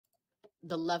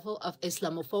The level of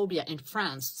Islamophobia in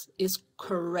France is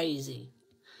crazy.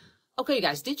 Okay,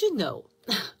 guys, did you know?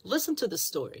 Listen to the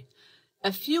story.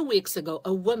 A few weeks ago,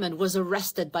 a woman was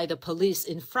arrested by the police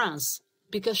in France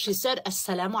because she said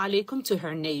Assalamu Alaikum to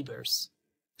her neighbors.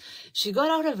 She got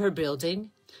out of her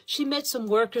building, she met some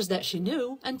workers that she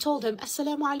knew and told them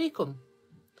Assalamu Alaikum.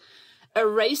 A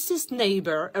racist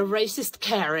neighbor, a racist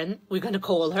Karen, we're going to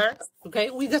call her, okay?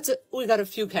 We got a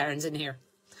few Karens in here.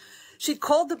 She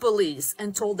called the police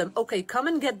and told them, okay, come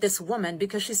and get this woman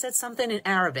because she said something in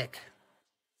Arabic.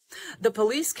 The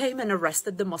police came and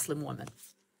arrested the Muslim woman.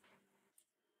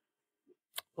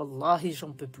 Wallahi,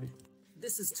 j'en peux plus.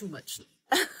 This is too much.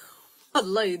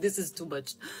 Wallahi, this is too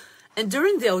much. And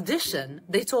during the audition,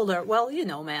 they told her, well, you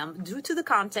know, ma'am, due to the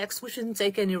context, we shouldn't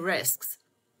take any risks.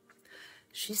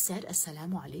 She said,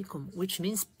 Assalamu Alaikum, which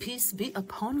means peace be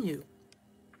upon you.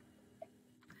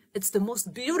 It's the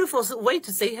most beautiful way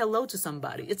to say hello to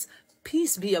somebody. It's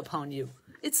peace be upon you.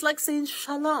 It's like saying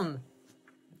shalom.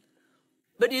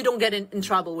 But you don't get in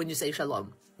trouble when you say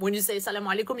shalom. When you say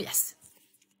Assalamu Alaikum, yes.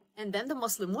 And then the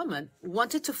Muslim woman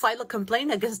wanted to file a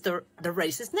complaint against the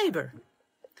racist neighbor.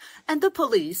 And the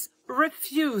police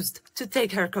refused to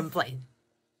take her complaint.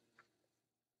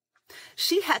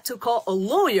 She had to call a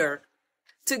lawyer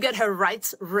to get her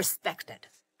rights respected.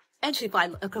 And she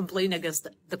filed a complaint against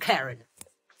the Karen.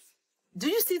 Do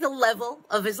you see the level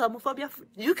of Islamophobia?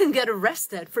 You can get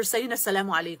arrested for saying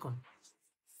Assalamu Alaikum.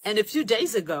 And a few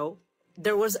days ago,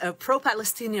 there was a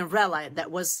pro-Palestinian rally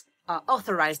that was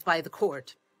authorized by the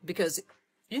court. Because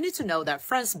you need to know that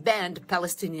France banned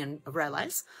Palestinian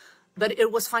rallies, but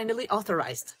it was finally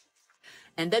authorized.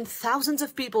 And then thousands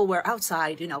of people were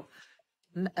outside, you know,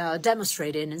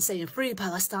 demonstrating and saying, free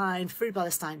Palestine, free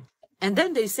Palestine. And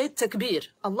then they said, Takbir,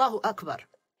 Allahu Akbar.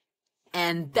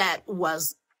 And that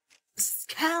was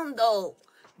scandal.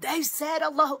 They said,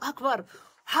 Allahu Akbar.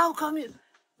 How come you...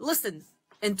 Listen,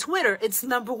 in Twitter, it's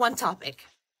 #1 topic.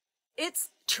 It's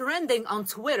trending on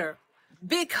Twitter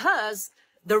because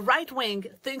the right wing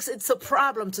thinks it's a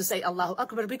problem to say Allahu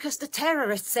Akbar because the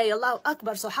terrorists say Allahu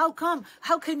Akbar. So how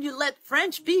can you let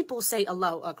French people say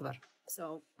Allahu Akbar?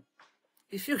 So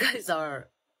if you guys are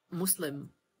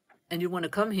Muslim and you want to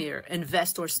come here,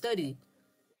 invest or study,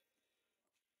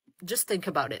 just think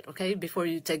about it, okay, before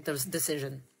you take this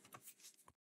decision.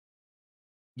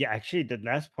 Yeah, actually, the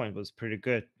last point was pretty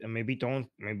good. Maybe don't.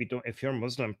 If you're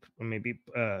Muslim, maybe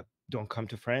don't come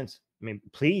to France.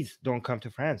 Please don't come to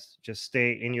France. Just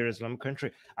stay in your Islam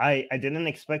country. I didn't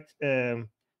expect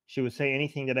she would say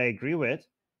anything that I agree with,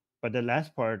 but the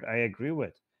last part I agree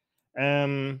with.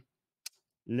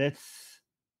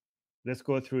 Let's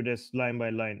go through this line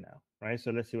by line now, right? So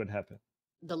let's see what happened.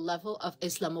 The level of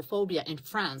Islamophobia in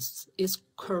France is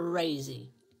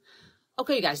crazy.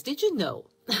 Okay, guys, did you know?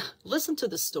 Listen to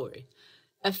the story.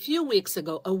 A few weeks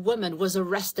ago, a woman was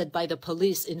arrested by the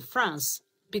police in France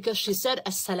because she said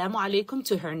Assalamu Alaikum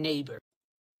to her neighbor.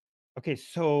 Okay,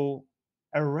 so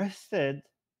arrested.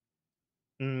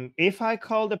 If I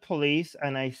call the police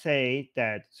and I say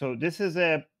that, so this is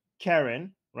a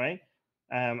Karen, right?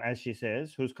 As she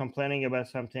says, who's complaining about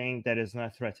something that is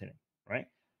not threatening, right?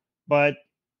 But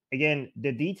again,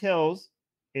 the details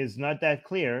is not that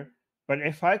clear. But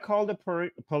if I call the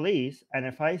police and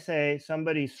if I say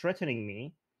somebody's threatening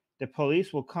me, the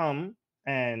police will come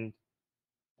and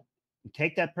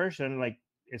take that person. Like,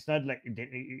 it's not like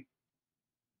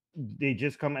they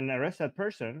just come and arrest that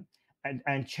person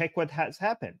and check what has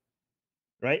happened,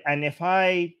 right? And if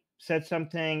I said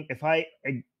something, if I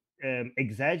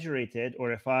exaggerated,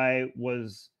 or if I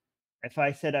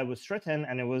said I was threatened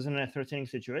and it wasn't a threatening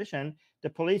situation, the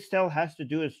police still has to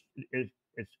do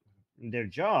their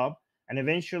job. And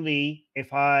eventually, if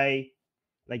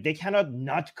they cannot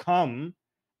not come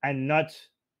and not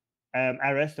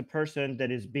arrest a person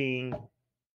that is being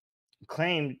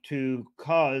claimed to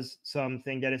cause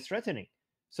something that is threatening.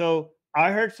 So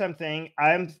I heard something,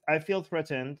 I feel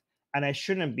threatened, and I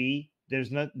shouldn't be.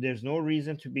 There's no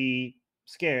reason to be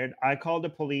scared. I call the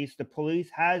police. The police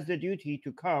has the duty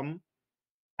to come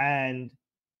and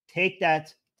take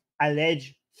that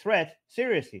alleged threat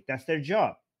seriously. That's their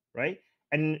job, right?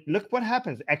 And look what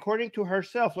happens. According to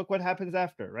herself, look what happens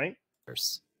after, right?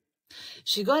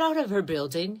 She got out of her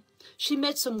building, she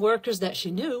met some workers that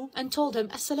she knew and told them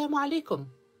Assalamu Alaikum.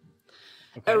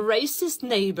 Okay. A racist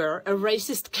neighbor, a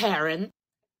racist Karen.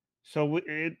 So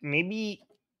maybe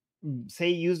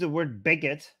use the word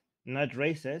bigot, not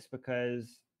racist,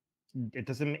 because it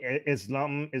doesn't.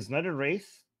 Islam is not a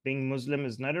race. Being Muslim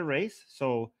is not a race.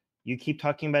 So you keep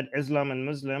talking about Islam and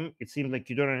Muslim. It seems like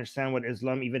you don't understand what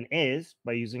Islam even is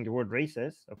by using the word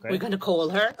racist. Okay, we're gonna call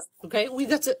her. Okay, we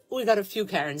got a few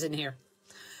Karens in here.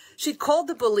 She called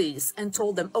the police and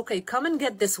told them, okay, come and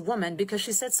get this woman because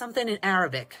she said something in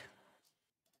Arabic.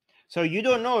 So you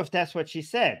don't know if that's what she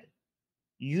said.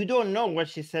 You don't know what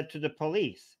she said to the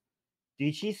police.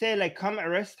 Did she say, like, come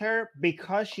arrest her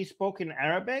because she spoke in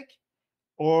Arabic?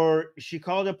 Or she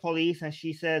called the police and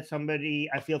she said, somebody,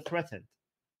 I feel threatened.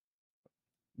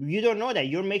 You don't know that.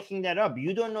 You're making that up.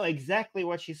 You don't know exactly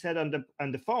what she said on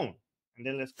the phone. And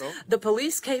then let's go. The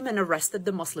police came and arrested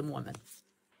the Muslim woman.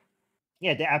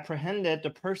 Yeah, they apprehended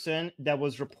the person that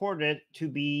was reported to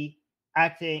be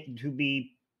having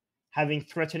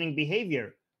threatening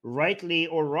behavior. Rightly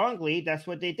or wrongly, that's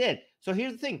what they did. So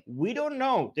here's the thing. We don't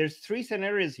know. There's three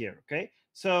scenarios here, okay?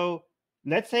 So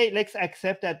let's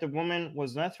accept that the woman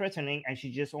was not threatening and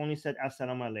she just only said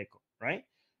Assalamu Alaikum, right?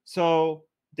 So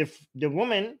the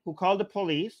woman who called the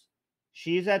police,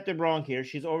 she's at the wrong here.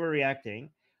 She's overreacting.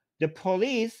 The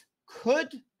police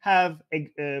could have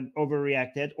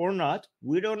overreacted or not.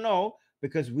 We don't know,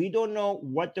 because we don't know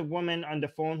what the woman on the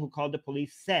phone who called the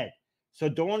police said. So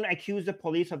don't accuse the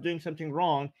police of doing something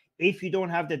wrong if you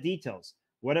don't have the details.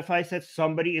 What if I said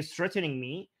somebody is threatening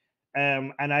me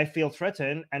and I feel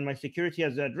threatened and my security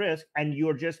is at risk and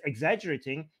you're just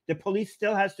exaggerating? The police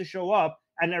still has to show up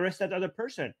and arrest that other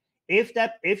person.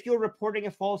 If you're reporting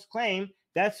a false claim,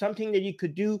 that's something that you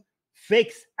could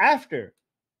fix after.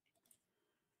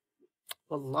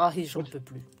 Wallahi, j'en peux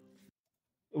plus.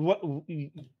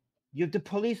 The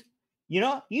police,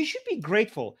 you should be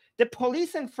grateful. The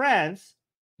police in France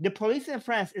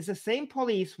is the same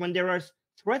police when there are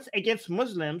threats against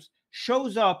Muslims,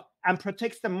 shows up and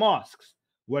protects the mosques.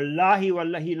 Wallahi,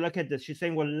 wallahi, look at this. She's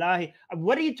saying, wallahi.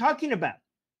 What are you talking about?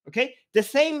 Okay, the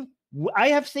same. I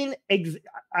have seen.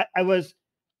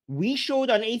 We showed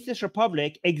on Atheist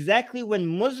Republic exactly when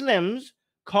Muslims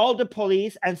called the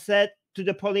police and said to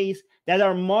the police that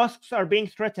our mosques are being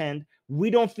threatened.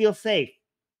 We don't feel safe.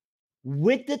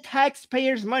 With the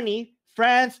taxpayers' money,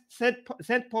 France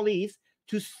sent police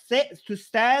to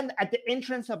stand at the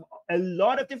entrance of a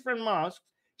lot of different mosques,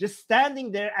 just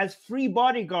standing there as free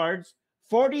bodyguards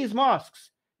for these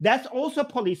mosques. That's also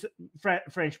police,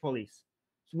 French police.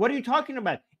 So what are you talking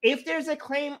about? If there's a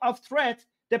claim of threat,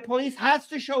 the police has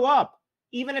to show up,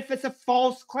 even if it's a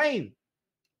false claim.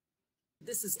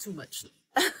 This is too much.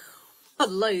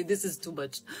 Wallahi, this is too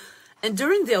much. And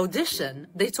during the audition,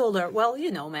 they told her, well,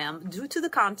 ma'am, due to the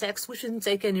context, we shouldn't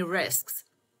take any risks.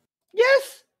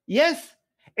 Yes.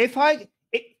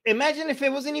 Imagine if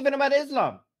it wasn't even about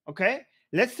Islam, okay?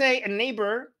 Let's say a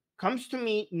neighbor comes to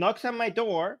me, knocks on my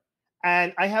door,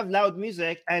 and I have loud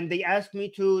music, and they ask me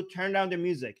to turn down the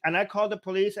music. And I call the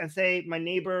police and say, my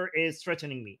neighbor is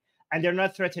threatening me, and they're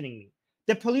not threatening me.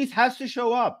 The police has to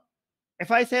show up. If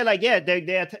I say, like, yeah,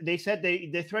 they said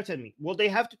they threatened me, well, they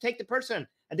have to take the person,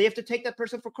 and they have to take that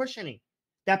person for questioning.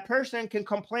 That person can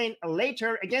complain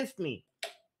later against me.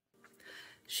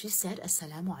 She said,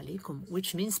 Assalamu Alaikum,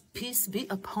 which means peace be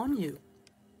upon you.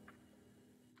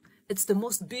 It's the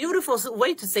most beautiful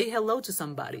way to say hello to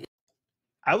somebody.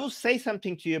 I will say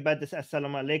something to you about this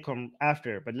Assalamu Alaikum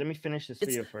after, but let me finish this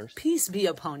video first. Peace be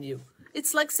upon you.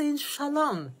 It's like saying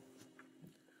Shalom.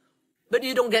 But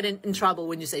you don't get in trouble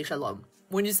when you say Shalom.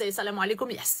 When you say Assalamu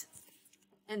Alaikum, yes.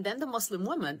 And then the Muslim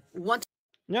woman wanted...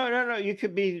 No. You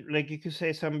could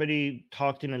say somebody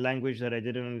talked in a language that I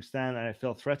didn't understand and I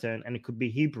felt threatened, and it could be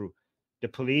Hebrew. The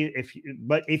police,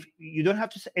 if you don't have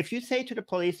to say, if you say to the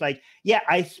police, like, yeah,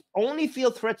 I only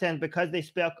feel threatened because they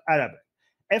speak Arabic.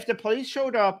 If the police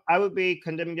showed up, I would be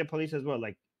condemning the police as well.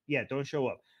 Like, yeah, don't show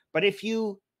up. But if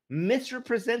you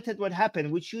misrepresented what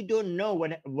happened, which you don't know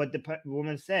what the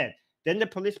woman said, then the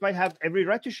police might have every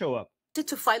right to show up.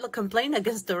 To file a complaint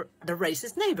against the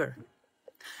racist neighbor.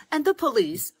 And the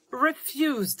police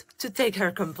refused to take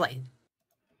her complaint.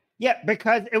 Yeah,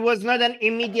 because it was not an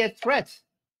immediate threat.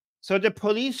 So the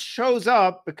police shows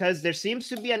up because there seems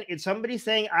to be somebody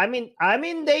saying, I'm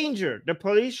in danger. The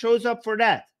police shows up for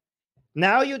that.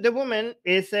 Now the woman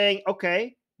is saying,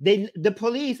 okay, the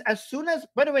police, as soon as,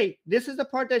 by the way, this is the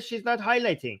part that she's not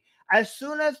highlighting. As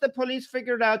soon as the police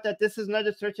figured out that this is not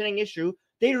a threatening issue,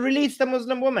 they released the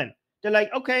Muslim woman. They're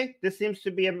like, okay, this seems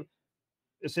to be a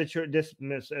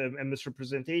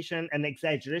misrepresentation and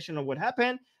exaggeration of what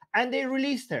happened, and they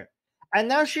released her. And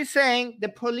now she's saying the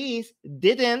police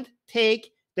didn't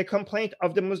take the complaint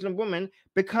of the Muslim woman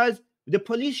because the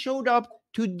police showed up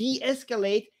to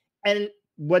de-escalate, and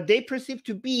what they perceive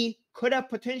to be could have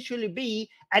potentially be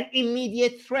an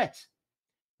immediate threat.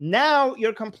 Now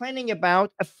you're complaining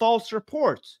about a false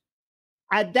report.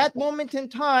 At that moment in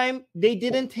time, they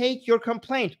didn't take your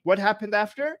complaint. What happened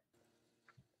after?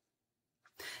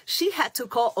 She had to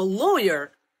call a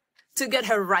lawyer to get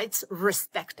her rights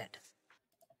respected.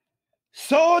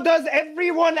 So does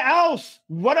everyone else.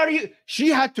 What are you? She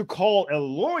had to call a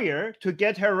lawyer to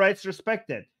get her rights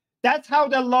respected. That's how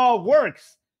the law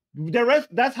works.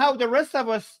 That's how the rest of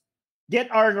us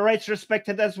get our rights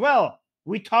respected as well.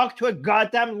 We talk to a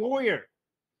goddamn lawyer.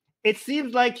 It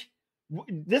seems like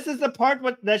this is the part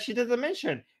that she doesn't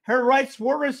mention. Her rights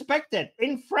were respected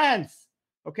in France.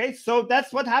 Okay, so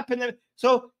that's what happened.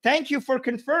 So thank you for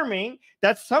confirming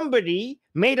that somebody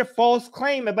made a false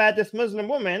claim about this Muslim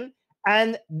woman,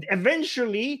 and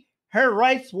eventually her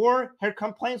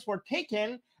complaints were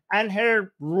taken, and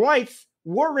her rights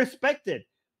were respected.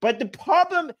 But the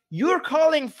problem, you're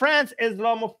calling France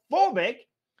Islamophobic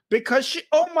because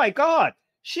oh my God,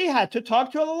 she had to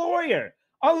talk to a lawyer.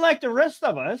 Unlike the rest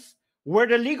of us, where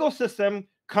the legal system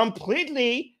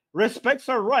completely respects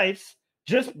our rights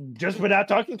just without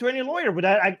talking to any lawyer,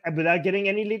 without getting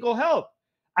any legal help.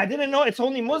 I didn't know it's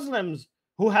only Muslims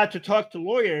who had to talk to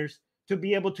lawyers to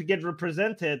be able to get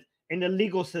represented in the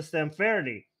legal system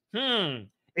fairly.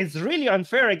 It's really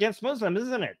unfair against Muslims,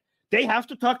 isn't it? They have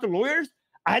to talk to lawyers.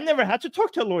 I never had to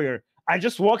talk to a lawyer. I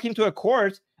just walk into a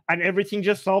court and everything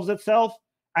just solves itself.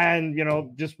 And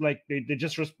just like they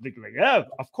just like, yeah,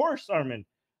 of course, Armin.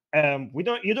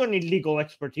 You don't need legal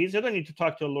expertise. You don't need to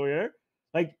talk to a lawyer.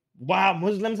 Like, wow,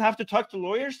 Muslims have to talk to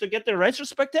lawyers to get their rights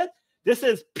respected? This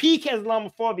is peak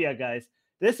Islamophobia, guys.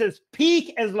 This is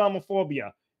peak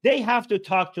Islamophobia. They have to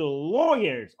talk to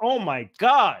lawyers. Oh my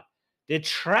God. The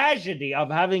tragedy of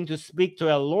having to speak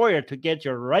to a lawyer to get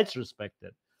your rights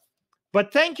respected.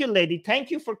 But thank you, lady.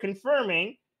 Thank you for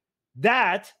confirming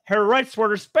that her rights were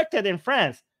respected in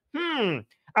France.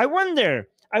 I wonder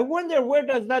where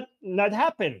does that not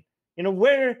happen?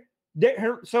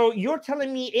 So you're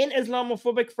telling me in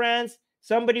Islamophobic France,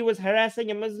 somebody was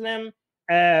harassing a Muslim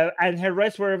and her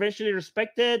rights were eventually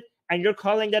respected, and you're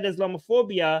calling that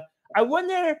Islamophobia. I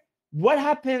wonder what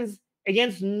happens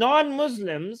against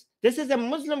non-Muslims. This is a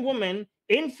Muslim woman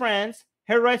in France,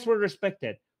 her rights were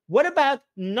respected. What about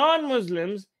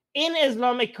non-Muslims in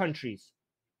Islamic countries?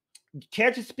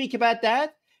 Care to speak about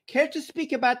that? Care to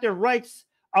speak about the rights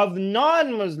of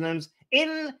non-Muslims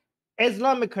in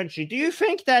Islamic country? Do you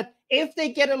think that if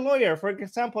they get a lawyer, for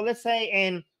example, let's say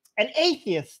an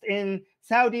atheist in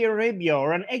Saudi Arabia,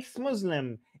 or an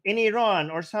ex-Muslim in Iran,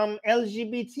 or some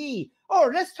LGBT,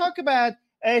 or let's talk about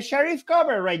Sharif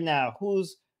Gaber right now,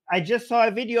 I just saw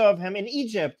a video of him in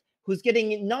Egypt, who's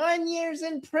getting 9 years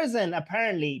in prison,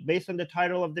 apparently, based on the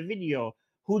title of the video,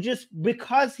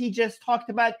 because he just talked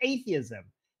about atheism.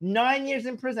 9 years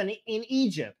in prison in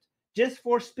Egypt, just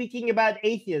for speaking about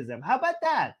atheism. How about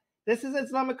that? This is an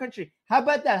Islamic country. How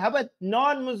about that? How about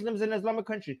non-Muslims in Islamic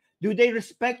country? Do they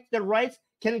respect the rights?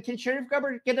 Can Sharif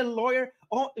Gaber get a lawyer?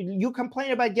 Oh, you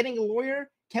complain about getting a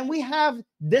lawyer? Can we have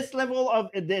this level of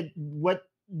the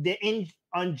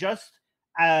unjust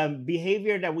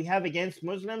behavior that we have against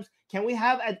Muslims? Can we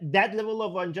have that level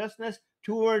of unjustness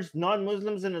towards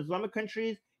non-Muslims in Islamic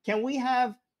countries? Can we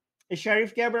have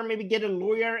Sharif Gaber maybe get a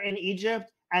lawyer in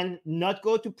Egypt and not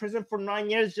go to prison for 9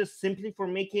 years just simply for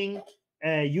making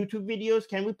YouTube videos?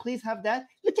 Can we please have that?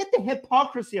 Look at the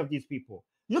hypocrisy of these people.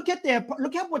 Look at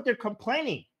what they're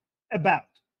complaining about.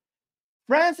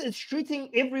 France is treating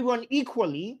everyone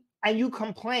equally, and you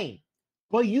complain,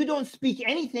 but you don't speak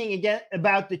anything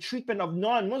about the treatment of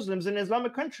non-Muslims in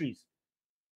Islamic countries.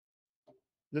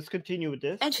 Let's continue with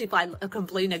this. And she filed a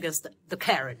complaint against the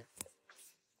Karen.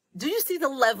 Do you see the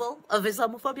level of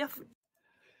Islamophobia?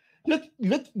 Look,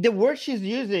 the word she's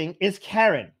using is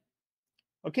Karen.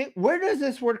 Okay, where does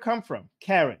this word come from?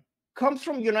 Karen. Comes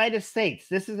from United States.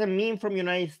 This is a meme from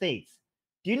United States.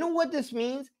 Do you know what this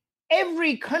means?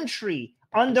 Every country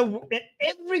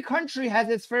has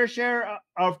its fair share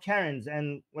of Karens.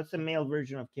 And what's the male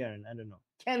version of Karen? I don't know.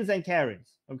 Kens and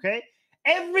Karens. Okay,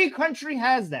 every country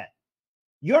has that.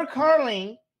 You're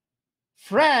calling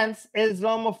France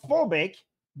Islamophobic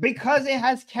because it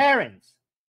has Karens.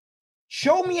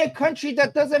 Show me a country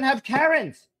that doesn't have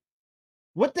Karens.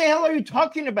 What the hell are you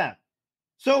talking about?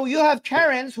 So you have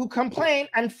Karens who complain,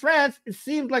 and France, it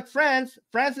seems like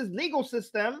France's legal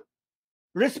system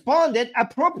responded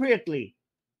appropriately.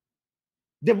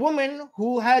 The woman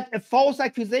who had a false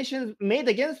accusation made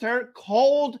against her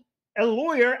called a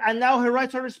lawyer, and now her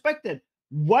rights are respected.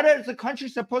 What is the country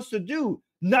supposed to do?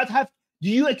 Do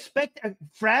you expect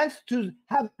France to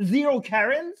have zero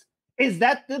Karens? Is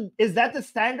that the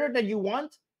standard that you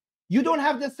want? You don't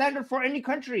have the standard for any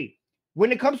country.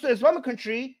 When it comes to Islamic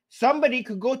country, somebody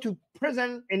could go to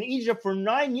prison in Egypt for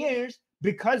 9 years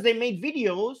because they made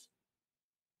videos,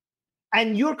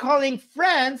 and you're calling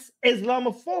France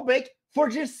Islamophobic for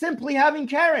just simply having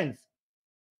Karens.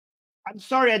 I'm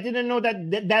sorry, I didn't know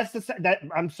that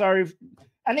I'm sorry.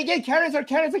 And again, Karens are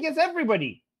Karens against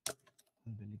everybody.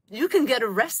 You can get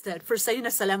arrested for saying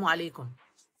Assalamu Alaikum.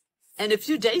 And a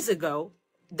few days ago,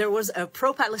 there was a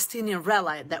pro-Palestinian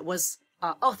rally that was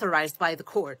authorized by the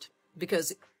court,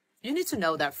 because you need to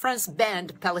know that France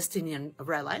banned Palestinian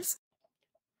rallies.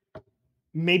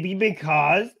 Maybe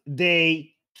because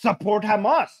they support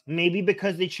Hamas. Maybe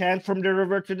because they chant from the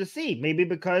river to the sea. Maybe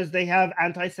because they have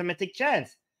anti-Semitic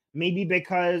chants. Maybe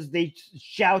because they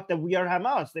shout that we are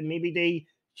Hamas. And maybe they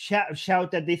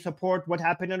shout that they support what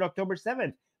happened on October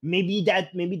 7th. Maybe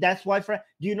that's why. Do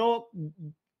you know,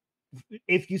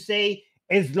 if you say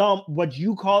Islam, what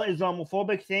you call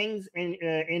Islamophobic things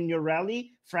in your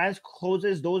rally, France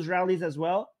closes those rallies as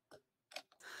well?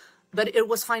 But it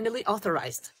was finally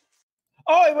authorized.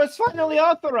 Oh, it was finally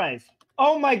authorized.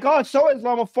 Oh my God, so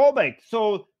Islamophobic.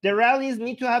 So the rallies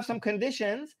need to have some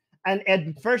conditions. And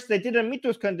at first they didn't meet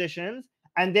those conditions.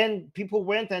 And then people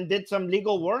went and did some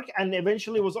legal work and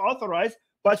eventually was authorized.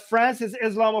 But France is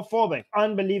Islamophobic.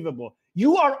 Unbelievable.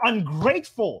 You are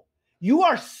ungrateful. You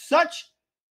are such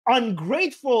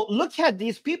ungrateful. Look at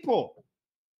these people.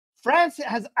 France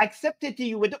has accepted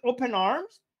you with open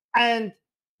arms and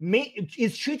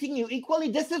is treating you equally.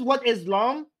 This is what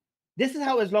Islam, this is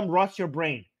how Islam rots your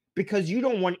brain, because you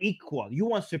don't want equal. You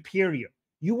want superior.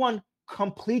 You want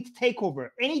complete takeover.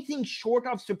 Anything short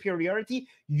of superiority,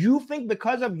 you think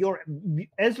because of your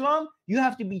Islam, you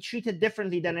have to be treated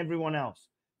differently than everyone else.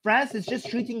 France is just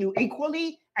treating you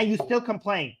equally and you still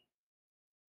complain.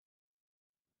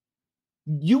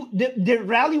 The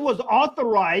rally was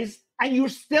authorized and you're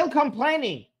still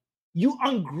complaining. You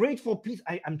ungrateful piece.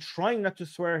 I'm trying not to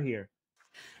swear here.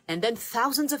 And then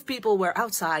thousands of people were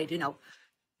outside,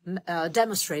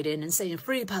 demonstrating and saying,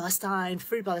 free Palestine,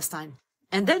 free Palestine.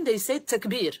 And then they said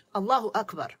takbir, Allahu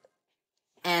Akbar.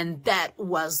 And that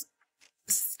was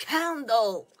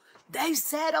scandal. They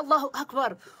said Allahu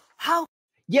Akbar. How?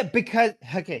 Yeah, because,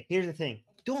 okay, here's the thing.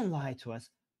 Don't lie to us.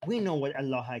 We know what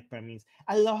Allahu Akbar means.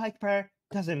 Allahu Akbar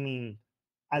doesn't mean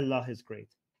Allah is great.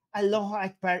 Allahu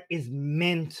Akbar is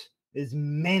meant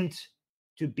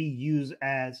to be used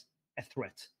as a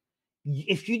threat.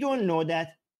 If you don't know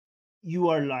that, you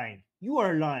are lying. You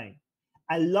are lying.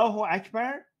 Allahu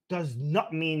Akbar does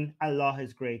not mean Allah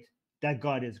is great, that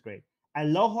God is great.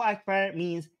 Allahu Akbar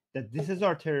means that this is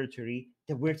our territory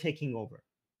that we're taking over.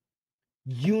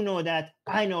 You know that.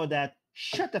 I know that.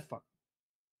 Shut the fuck.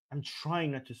 I'm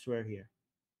trying not to swear here.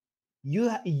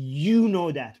 You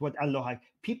know that what Allahu Akbar.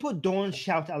 People don't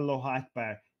shout Allahu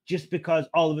Akbar just because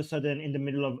all of a sudden in the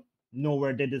middle of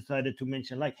nowhere they decided to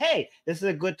mention, like, hey, this is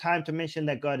a good time to mention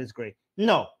that God is great.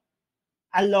 No.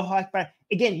 Allahu Akbar.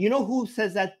 Again, you know who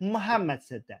says that? Muhammad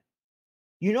said that.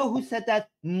 You know who said that?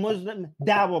 Muslim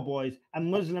Dawah boys and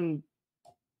Muslim,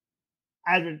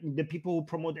 the people who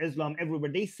promote Islam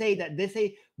everywhere. They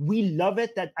say we love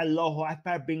it that Allahu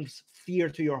Akbar brings fear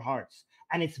to your hearts.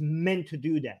 And it's meant to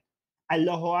do that.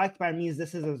 Allahu Akbar means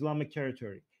this is Islamic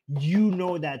territory. You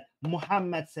know that.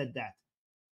 Muhammad said that.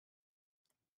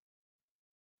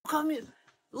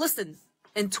 Listen,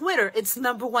 in Twitter, it's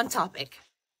 #1 topic.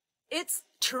 It's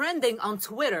trending on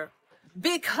Twitter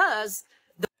because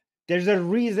there's a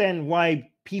reason why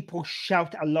people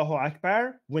shout Allahu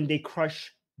Akbar when they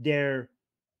crush their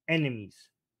enemies.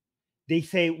 They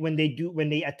say when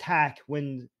they attack,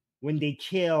 when they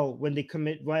kill, when they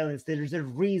commit violence, there's a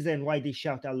reason why they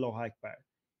shout Allahu Akbar.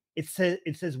 It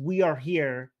says we are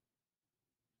here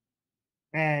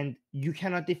and you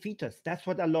cannot defeat us. That's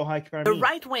what Allahu Akbar means. The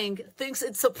right wing thinks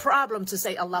it's a problem to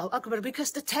say Allahu Akbar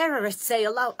because the terrorists say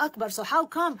Allahu Akbar. So how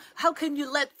can you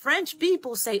let French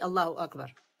people say Allahu Akbar?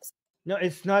 No,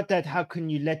 it's not that how can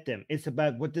you let them. It's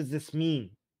about what does this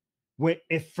mean?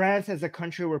 If France is a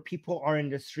country where people are in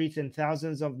the streets in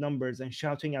thousands of numbers and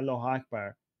shouting Allahu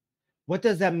Akbar, what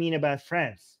does that mean about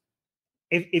France?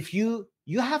 If you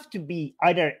have to be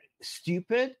either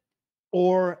stupid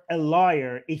or a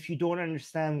liar if you don't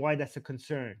understand why that's a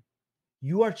concern.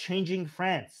 You are changing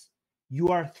France. You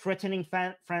are threatening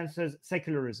France's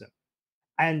secularism.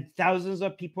 And thousands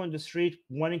of people in the street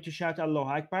wanting to shout Allahu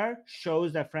Akbar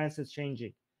shows that France is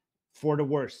changing for the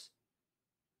worse.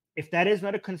 If that is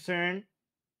not a concern,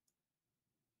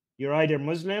 you're either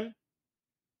Muslim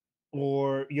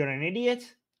or you're an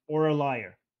idiot or a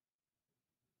liar.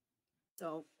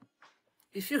 So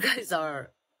if you guys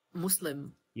are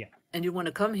Muslim, yeah, and you want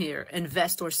to come here,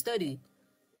 invest or study,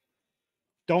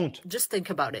 don't. Just think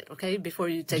about it, okay? Before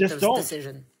you take this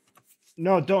decision.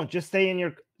 No, don't. Just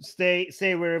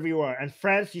stay wherever you are. And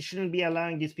France, you shouldn't be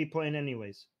allowing these people in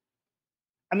anyways.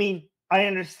 I mean, I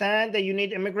understand that you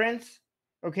need immigrants,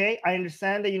 Okay, I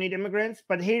understand that you need immigrants,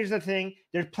 but here's the thing: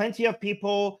 there's plenty of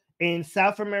people in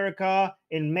South America,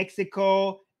 in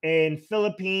Mexico, in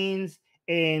Philippines,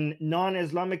 in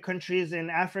non-Islamic countries in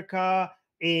Africa,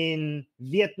 in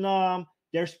Vietnam.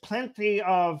 There's plenty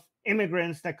of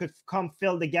immigrants that could come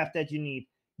fill the gap that you need.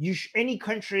 Any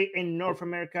country in North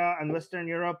America and Western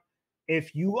Europe,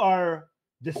 if you are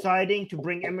deciding to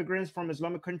bring immigrants from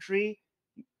Islamic country,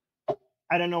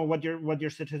 I don't know what your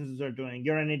citizens are doing.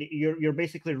 You're an idiot. You're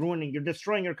basically ruining. You're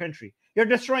destroying your country. You're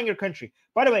destroying your country.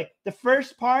 By the way, the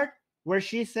first part where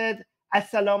she said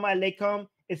Assalamu Alaikum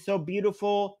is so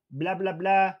beautiful, blah blah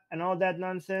blah, and all that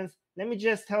nonsense. Let me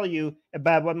just tell you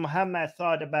about what Muhammad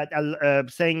thought about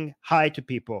saying hi to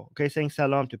people. Okay, saying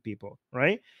salam to people.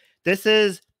 Right. This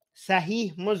is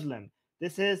Sahih Muslim.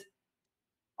 This is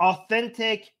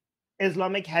authentic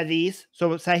Islamic hadith.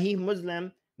 So Sahih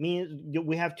Muslim means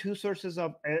we have two sources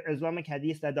of Islamic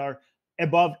hadith that are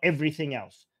above everything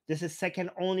else. This is second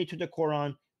only to the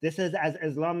Quran. This is as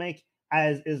Islamic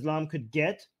as Islam could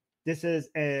get. This is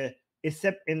a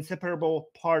inseparable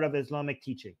part of Islamic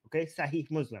teaching. Okay, Sahih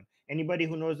Muslim. Anybody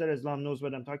who knows that Islam knows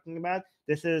what I'm talking about.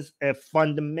 This is a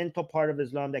fundamental part of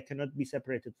Islam that cannot be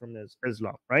separated from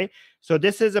Islam, right? So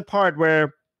this is a part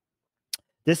where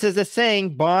this is a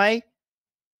saying by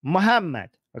Muhammad.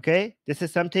 Okay, this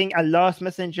is something Allah's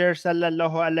Messenger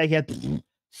sallallahu alaihi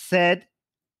said.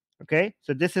 Okay,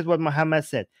 so this is what Muhammad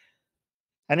said.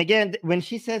 And again, when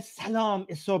she says salam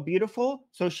is so beautiful,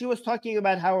 so she was talking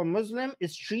about how a Muslim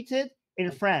is treated in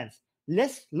France.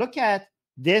 Let's look at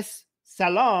this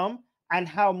salam and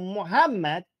how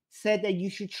Muhammad said that you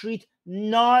should treat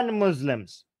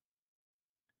non-Muslims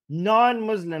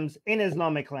in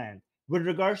Islamic land with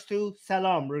regards to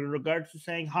salam, with regards to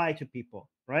saying hi to people,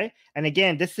 right? And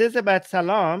again, this is about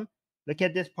salam. Look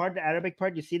at this part, the Arabic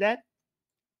part. You see that?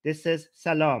 This says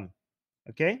salam,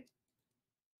 okay?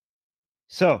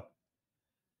 So,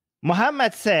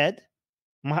 Muhammad said,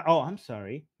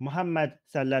 Muhammad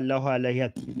sallallahu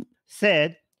alayhi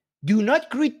said, do not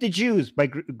greet the Jews. By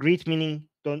greet meaning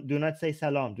do not say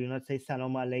salam. Do not say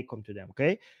Assalamu Alaikum to them,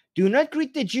 okay? Do not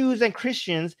greet the Jews and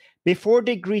Christians before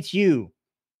they greet you.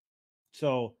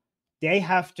 So they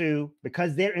have to,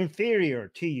 because they're inferior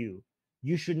to you,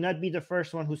 you should not be the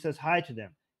first one who says hi to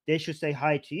them. They should say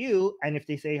hi to you. And if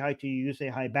they say hi to you, you say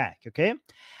hi back, okay?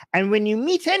 And when you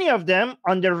meet any of them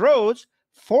on the roads,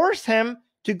 force him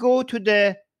to go to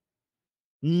the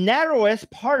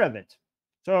narrowest part of it.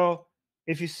 So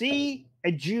if you see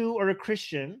a Jew or a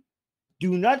Christian,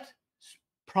 do not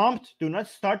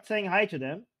start saying hi to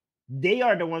them. They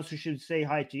are the ones who should say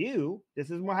hi to you. This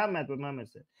is what Muhammad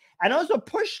said. And also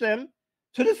push them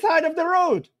to the side of the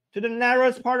road, to the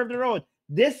narrowest part of the road.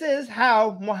 This is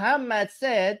how Muhammad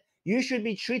said you should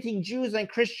be treating Jews and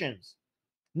Christians,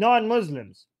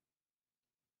 non-Muslims.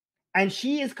 And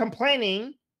she is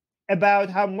complaining about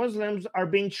how Muslims are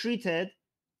being treated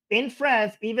in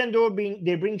France, even though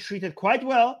they're being treated quite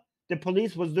well. The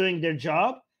police was doing their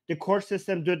job. The court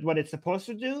system did what it's supposed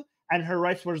to do, and her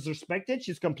rights were respected.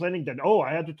 She's complaining that, oh,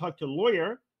 I had to talk to a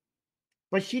lawyer.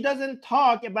 But she doesn't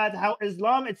talk about how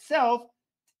Islam itself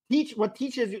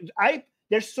teaches you.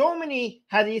 There's so many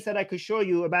hadiths that I could show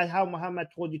you about how Muhammad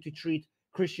told you to treat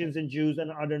Christians and Jews and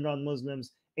other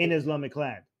non-Muslims in Islamic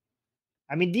land.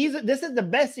 I mean, this is the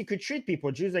best you could treat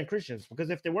people, Jews and Christians, because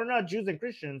if they were not Jews and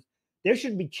Christians, they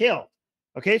should be killed.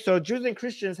 Okay, so Jews and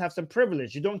Christians have some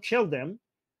privilege. You don't kill them,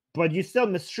 but you still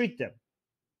mistreat them.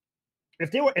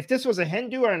 If this was a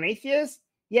Hindu or an atheist,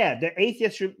 yeah, the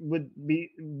atheist would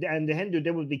be, and the Hindu,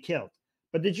 they would be killed.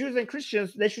 But the Jews and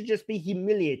Christians, they should just be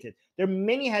humiliated. There are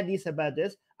many hadiths about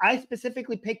this. I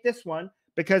specifically picked this one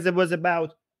because it was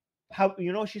about how,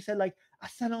 she said like,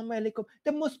 Assalamu Alaikum,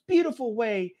 the most beautiful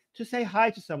way to say hi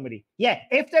to somebody. Yeah,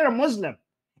 if they're a Muslim.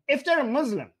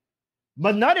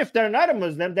 But not if they're not a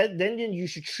Muslim, then you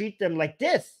should treat them like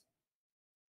this.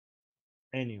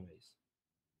 Anyways.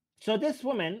 So this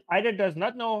woman either does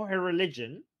not know her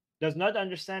religion, does not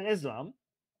understand Islam,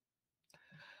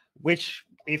 which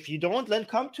if you don't, then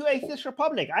come to Atheist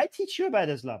Republic. I teach you about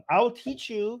Islam. I'll teach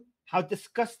you how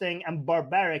disgusting and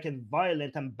barbaric and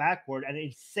violent and backward and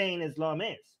insane Islam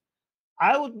is.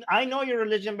 I know your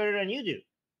religion better than you do.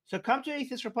 So come to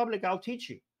Atheist Republic, I'll teach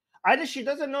you. Either she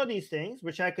doesn't know these things,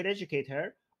 which I could educate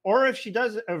her, or if she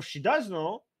does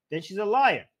know, then she's a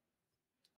liar.